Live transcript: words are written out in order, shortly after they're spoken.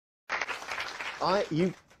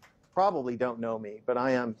You probably don't know me, but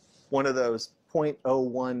I am one of those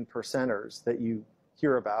 0.01 percenters that you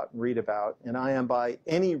hear about and read about, and I am by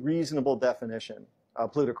any reasonable definition a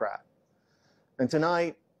plutocrat. And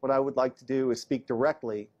tonight, what I would like to do is speak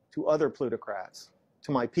directly to other plutocrats,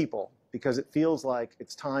 to my people, because it feels like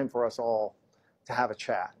it's time for us all to have a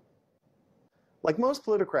chat. Like most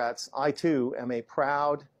plutocrats, I too am a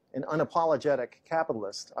proud and unapologetic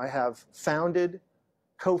capitalist. I have founded,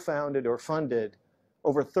 co-founded, or funded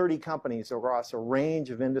over 30 companies across a range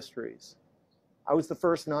of industries. I was the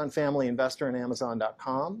first non-family investor in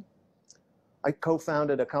Amazon.com. I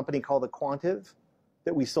co-founded a company called The Quantive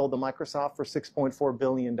that we sold to Microsoft for $6.4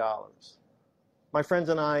 billion. My friends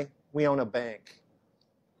and I, we own a bank.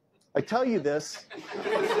 I tell you this,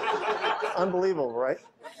 unbelievable, right?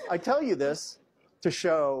 I tell you this to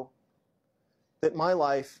show that my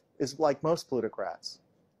life is like most plutocrats.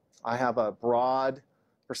 I have a broad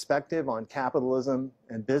perspective on capitalism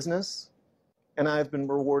and business, and I've been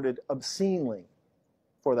rewarded obscenely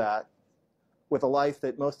for that with a life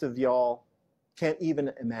that most of y'all can't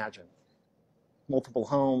even imagine. Multiple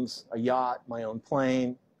homes, a yacht, my own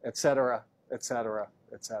plane, etc., etc.,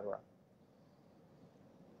 etc.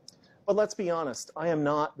 But let's be honest, I am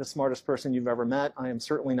not the smartest person you've ever met. I am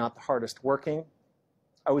certainly not the hardest working.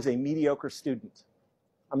 I was a mediocre student.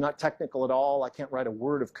 I'm not technical at all. I can't write a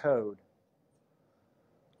word of code.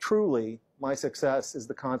 Truly, my success is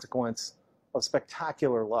the consequence of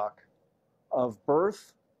spectacular luck, of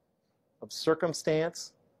birth, of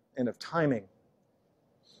circumstance, and of timing.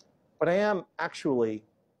 But I am actually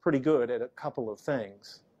pretty good at a couple of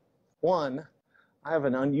things. One, I have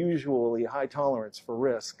an unusually high tolerance for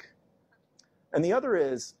risk. And the other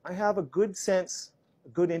is, I have a good sense, a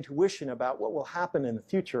good intuition about what will happen in the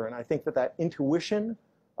future. And I think that that intuition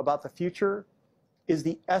about the future is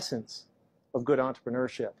the essence of good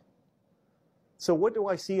entrepreneurship. So what do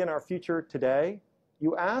I see in our future today,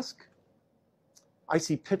 you ask? I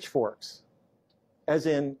see pitchforks, as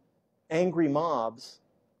in angry mobs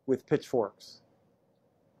with pitchforks.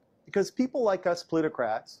 Because people like us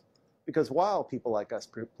plutocrats, because while people like us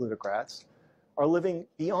plutocrats are living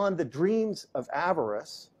beyond the dreams of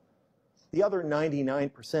avarice, the other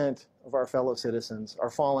 99% of our fellow citizens are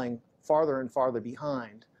falling farther and farther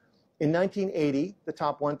behind. In 1980, the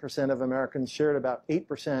top 1% of Americans shared about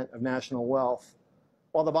 8% of national wealth,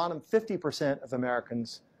 while the bottom 50% of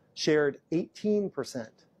Americans shared 18%.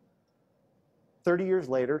 30 years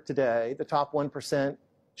later, today, the top 1%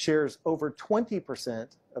 shares over 20%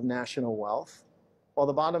 of national wealth, while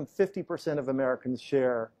the bottom 50% of Americans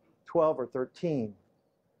share 12 or 13.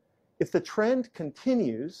 If the trend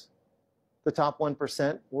continues, the top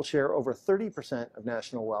 1% will share over 30% of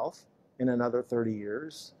national wealth in another 30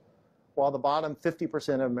 years, while the bottom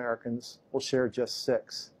 50% of Americans will share just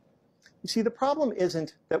 6%. You see, the problem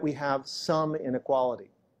isn't that we have some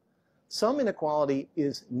inequality. Some inequality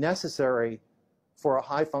is necessary for a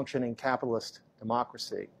high-functioning capitalist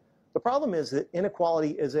democracy. The problem is that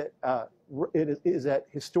inequality is at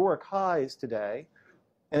historic highs today,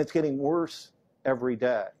 and it's getting worse every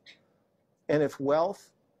day. And if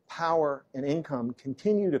wealth, power, and income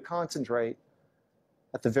continue to concentrate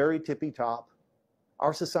at the very tippy top,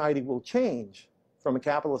 our society will change from a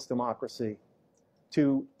capitalist democracy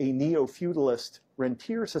to a neo-feudalist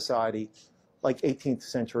rentier society like 18th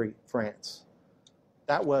century France.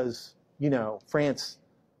 That was, you know, France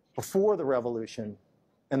before the revolution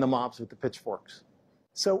and the mobs with the pitchforks.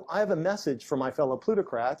 So I have a message for my fellow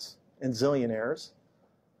plutocrats and zillionaires,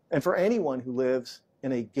 and for anyone who lives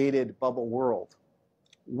in a gated bubble world.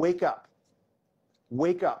 Wake up.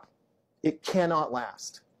 Wake up. It cannot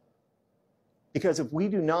last. Because if we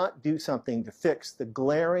do not do something to fix the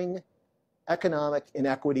glaring economic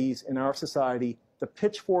inequities in our society, the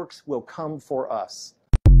pitchforks will come for us.